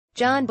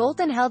John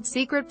Bolton held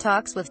secret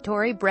talks with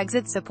Tory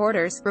Brexit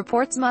supporters,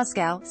 reports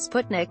Moscow.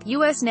 Sputnik.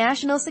 U.S.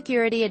 National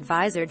Security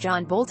Advisor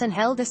John Bolton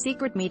held a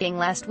secret meeting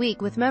last week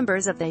with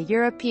members of the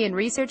European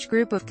Research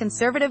Group of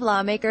Conservative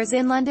lawmakers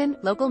in London,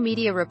 local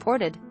media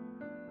reported.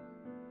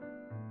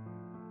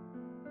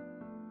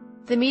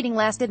 The meeting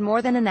lasted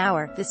more than an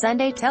hour, the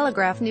Sunday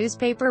Telegraph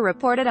newspaper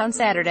reported on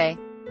Saturday.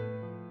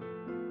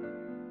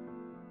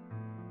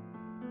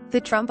 The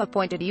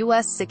Trump-appointed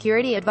U.S.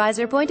 security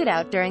advisor pointed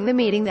out during the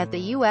meeting that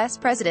the U.S.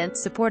 president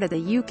supported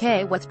the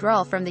UK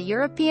withdrawal from the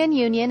European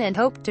Union and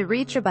hoped to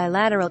reach a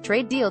bilateral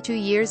trade deal 2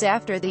 years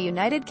after the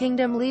United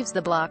Kingdom leaves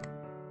the bloc.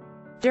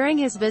 During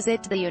his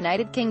visit to the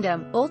United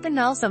Kingdom, Bolton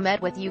also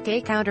met with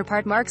UK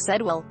counterpart Mark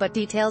Sedwill, but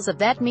details of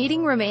that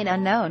meeting remain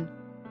unknown.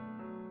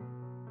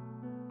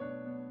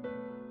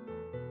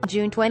 On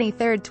June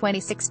 23,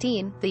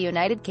 2016, the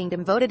United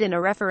Kingdom voted in a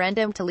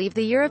referendum to leave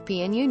the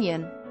European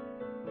Union.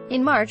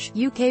 In March,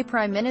 UK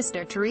Prime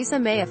Minister Theresa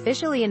May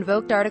officially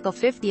invoked Article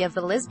 50 of the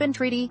Lisbon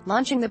Treaty,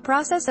 launching the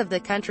process of the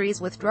country's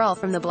withdrawal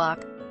from the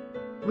bloc.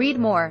 Read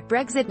more.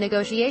 Brexit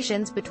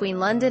negotiations between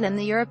London and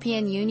the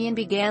European Union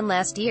began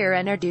last year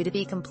and are due to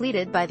be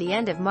completed by the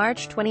end of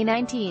March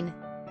 2019.